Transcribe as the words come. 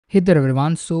Hey there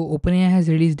everyone, so OpenAI has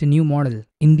released a new model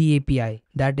in the API,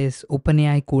 that is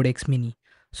OpenAI Codex Mini.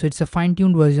 So it's a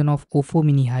fine-tuned version of O4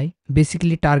 Mini High,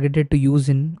 basically targeted to use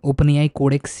in OpenAI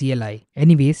Codex CLI.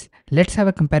 Anyways, let's have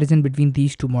a comparison between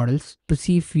these two models to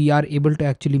see if we are able to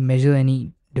actually measure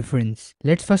any difference.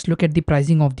 Let's first look at the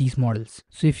pricing of these models.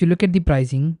 So if you look at the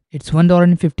pricing, it's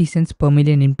 $1.50 per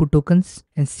million input tokens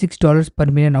and $6 per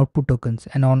million output tokens.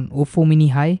 And on O4 Mini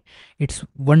High, it's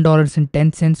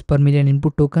 $1.10 per million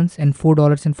input tokens and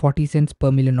 $4.40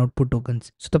 per million output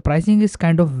tokens. So the pricing is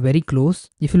kind of very close.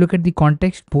 If you look at the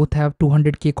context, both have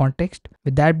 200k context.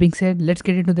 With that being said, let's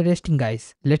get into the testing,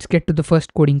 guys. Let's get to the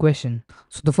first coding question.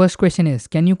 So the first question is,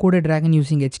 can you code a dragon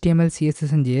using HTML,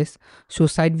 CSS and JS? Show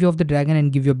side view of the dragon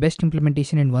and give your best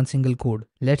implementation in one single code.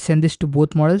 Let's send this to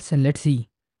both models and let's see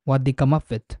what they come up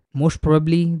with. Most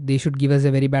probably they should give us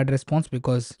a very bad response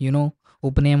because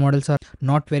OpenAI models are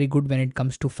not very good when it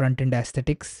comes to front-end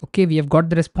aesthetics. Okay, we have got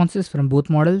the responses from both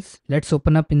models. Let's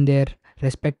open up in their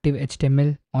respective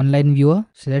HTML online viewer.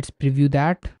 So let's preview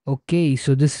that. Okay,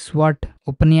 so this is what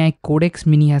OpenAI Codex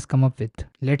Mini has come up with.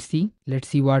 Let's see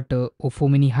what O4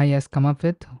 Mini High has come up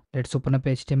with. Let's open up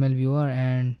HTML viewer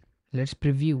and let's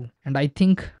preview. And I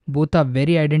think both are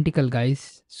very identical,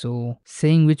 guys. So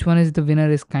saying which one is the winner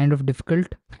is kind of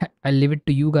difficult. I'll leave it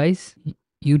to you guys.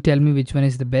 You tell me which one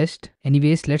is the best.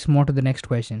 Anyways, let's move on to the next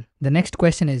question. The next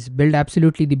question is, build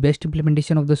absolutely the best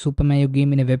implementation of the Super Mario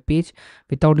game in a web page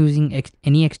without using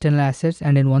any external assets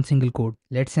and in one single code.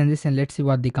 Let's send this and let's see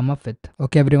what they come up with.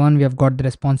 Okay everyone, we have got the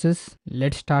responses.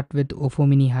 Let's start with O4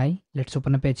 Mini High. Let's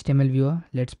open up HTML viewer.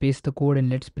 Let's paste the code and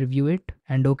let's preview it.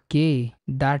 And okay,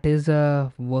 that is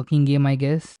a working game, I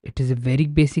guess. It is a very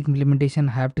basic implementation,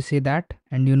 I have to say that.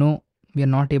 And we are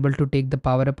not able to take the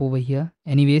power up over here.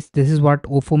 Anyways, this is what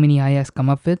O4 Mini High has come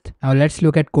up with. Now let's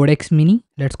look at Codex Mini.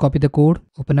 Let's copy the code,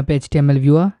 open up HTML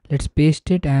viewer, let's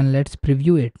paste it and let's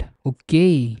preview it.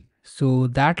 Okay, so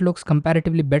that looks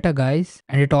comparatively better, guys.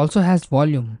 And it also has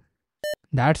volume.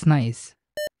 That's nice.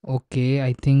 Okay,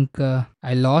 I think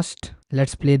I lost.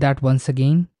 Let's play that once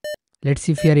again. Let's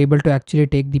see if we are able to actually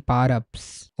take the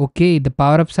power-ups. Okay, the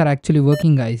power-ups are actually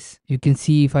working, guys. You can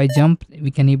see if I jump,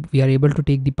 we are able to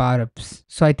take the power-ups.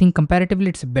 So I think comparatively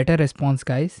it's a better response,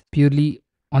 guys. Purely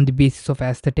on the basis of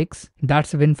aesthetics.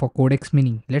 That's a win for Codex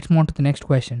Mini. Let's move on to the next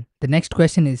question. The next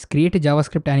question is, create a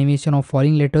JavaScript animation of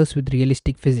falling letters with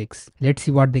realistic physics. Let's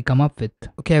see what they come up with.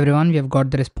 Okay everyone, we have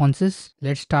got the responses.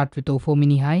 Let's start with O4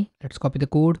 Mini High. Let's copy the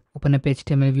code, open up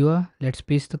HTML viewer, let's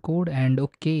paste the code and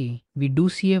okay. We do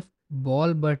see a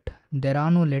ball, but there are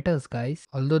no letters, guys.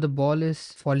 Although the ball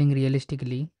is falling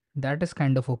realistically, that is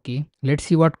kind of okay. Let's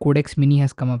see what Codex Mini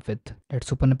has come up with.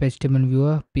 Let's open up HTML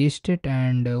viewer, paste it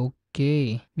and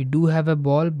okay, we do have a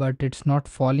ball but it's not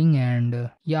falling.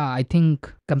 And yeah, I think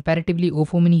comparatively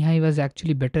O4 Mini High was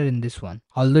actually better in this one,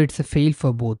 although it's a fail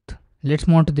for both. Let's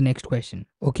move on to the next question.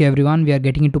 Okay everyone, we are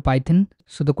getting into Python.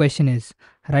 So the question is,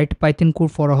 write Python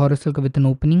code for a horizontal with an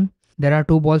opening. There are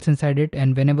two balls inside it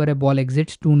and whenever a ball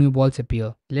exits, two new balls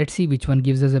appear. Let's see which one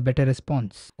gives us a better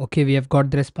response. Okay, we have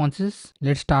got the responses.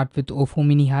 Let's start with O4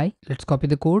 Mini High. Let's copy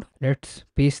the code. Let's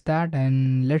paste that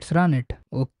and let's run it.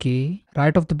 Okay,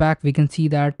 right off the back we can see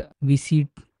that we see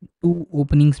two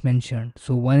openings mentioned.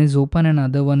 So one is open and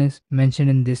other one is mentioned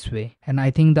in this way. And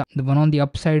I think the one on the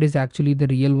upside is actually the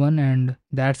real one and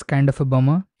that's kind of a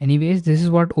bummer. Anyways, this is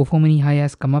what O4 Mini High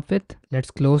has come up with. Let's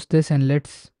close this and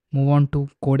let's move on to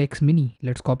Codex Mini.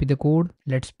 Let's copy the code,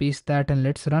 let's paste that and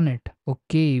let's run it.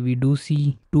 Okay, we do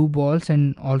see two balls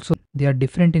and also they are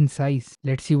different in size.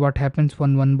 Let's see what happens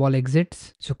when one ball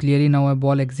exits. So clearly now a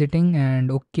ball exiting and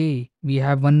okay, we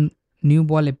have one new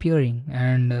ball appearing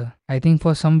and I think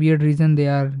for some weird reason they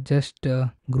are just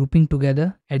grouping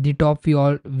together. At the top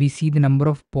we see the number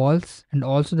of balls and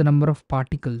also the number of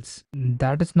particles.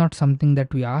 That is not something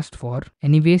that we asked for.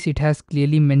 Anyways, it has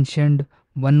clearly mentioned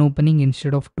one opening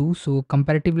instead of two, so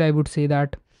comparatively I would say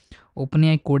that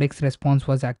OpenAI Codex response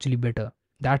was actually better.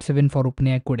 That's a win for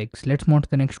OpenAI Codex. Let's move on to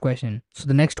the next question. So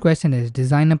the next question is,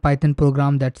 design a Python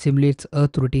program that simulates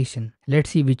Earth rotation.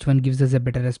 Let's see which one gives us a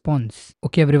better response.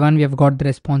 Okay everyone, we have got the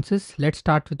responses. Let's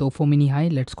start with O4 Mini High.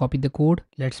 Let's copy the code,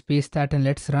 let's paste that and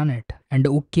let's run it. And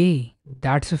okay,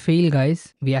 that's a fail,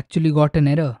 guys. We actually got an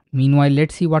error. Meanwhile,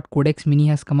 let's see what Codex Mini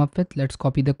has come up with. Let's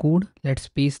copy the code, let's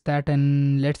paste that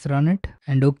and let's run it.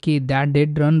 And okay, that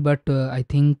did run, but I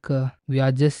think we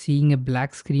are just seeing a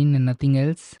black screen and nothing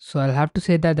else. So I'll have to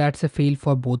say that that's a fail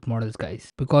for both models,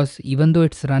 guys, because even though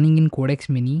it's running in Codex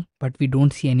Mini, but we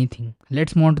don't see anything.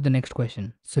 Let's move on to the next question.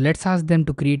 question. So let's ask them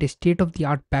to create a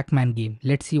state-of-the-art PACMAN game.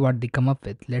 Let's see what they come up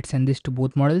with. Let's send this to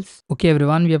both models. Okay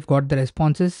everyone, we have got the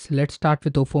responses. Let's start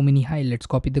with O4 Mini High.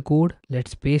 Let's copy the code.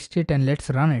 Let's paste it and let's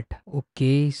run it.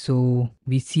 Okay, so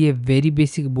we see a very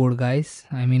basic board guys.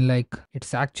 I mean like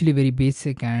it's actually very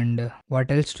basic, and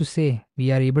what else to say?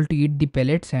 We are able to eat the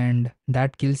pellets and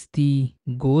that kills the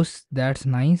ghosts. That's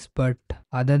nice, but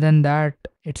other than that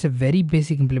it's a very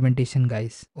basic implementation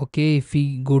guys. Okay, if we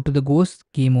go to the ghost,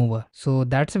 game over. So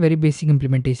that's a very basic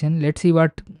implementation. Let's see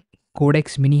what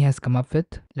Codex Mini has come up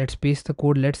with. Let's paste the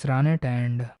code, let's run it,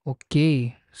 and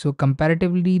okay, so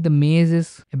comparatively the maze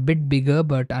is a bit bigger,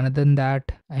 but other than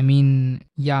that, I mean,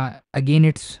 yeah, again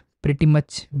it's pretty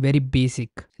much very basic.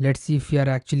 Let's see if we are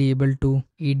actually able to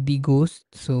eat the ghosts.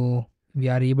 So we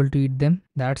are able to eat them.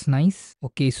 That's nice.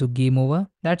 Okay, so game over.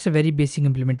 That's a very basic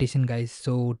implementation guys.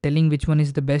 So telling which one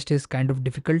is the best is kind of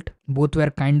difficult. Both were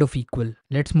kind of equal.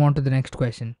 Let's move on to the next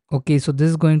question. Okay, so this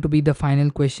is going to be the final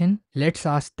question. Let's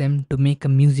ask them to make a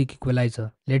music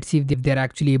equalizer. Let's see if they're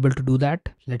actually able to do that.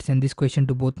 Let's send this question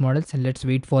to both models and let's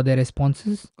wait for their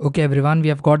responses. Okay everyone, we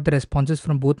have got the responses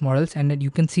from both models, and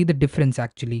you can see the difference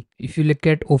actually. If you look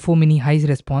at O4 Mini High's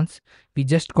response, we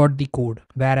just got the code,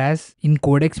 whereas in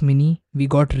Codex Mini we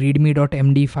got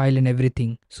readme.md file and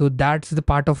everything. So that's the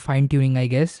part of fine tuning, I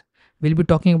guess. We'll be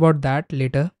talking about that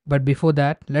later, but before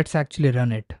that let's actually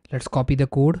run it. Let's copy the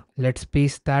code, let's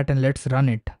paste that and let's run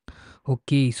it.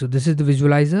 Okay, so this is the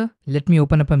visualizer. Let me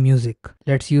open up a music.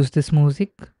 Let's use this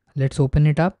music. Let's open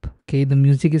it up. Okay, the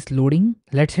music is loading.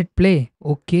 Let's hit play.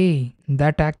 Okay,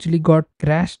 that actually got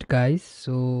crashed guys.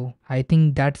 So I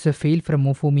think that's a fail from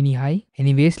O4 Mini High.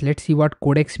 Anyways, let's see what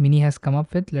Codex Mini has come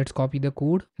up with. Let's copy the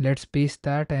code. Let's paste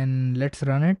that and let's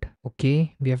run it.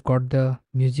 Okay, we have got the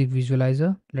music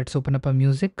visualizer. Let's open up a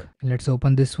music. Let's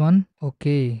open this one.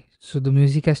 Okay, so the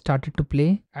music has started to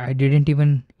play. I didn't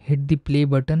even hit the play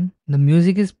button. The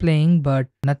music is playing but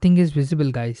nothing is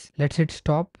visible guys. Let's hit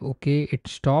stop. Okay, it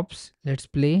stops. Let's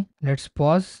play. Let's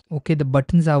pause. Okay, the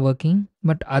buttons are working,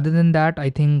 but other than that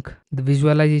I think the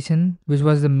visualization, which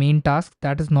was the main task,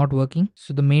 that is not working.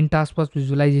 So the main task was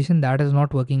visualization, that is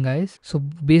not working guys. So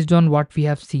based on what we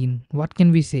have seen, what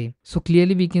can we say? So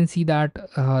clearly we can see that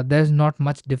there's not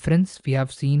much difference. We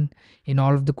have seen in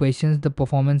all of the questions the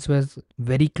performance was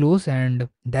very close and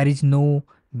there is no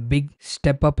big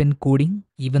step up in coding,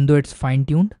 even though it's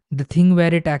fine-tuned. The thing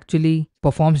where it actually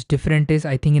performs different is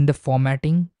I think in the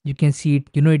formatting. You can see it,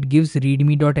 it gives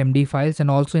readme.md files, and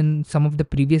also in some of the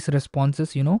previous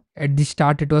responses, at the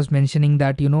start it was mentioning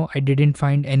that I didn't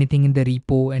find anything in the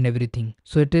repo and everything.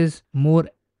 So it is more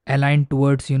aligned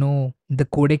towards the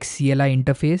Codex CLI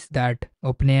interface that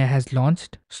OpenAI has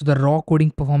launched. So the raw coding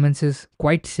performance is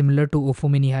quite similar to O4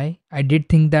 Mini High. I did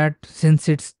think that since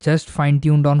it's just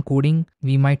fine-tuned on coding,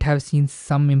 we might have seen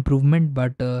some improvement,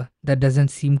 but that doesn't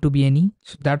seem to be any.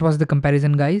 So that was the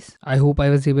comparison guys. I hope I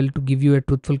was able to give you a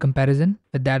truthful comparison.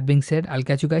 With that being said, I'll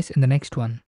catch you guys in the next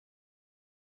one.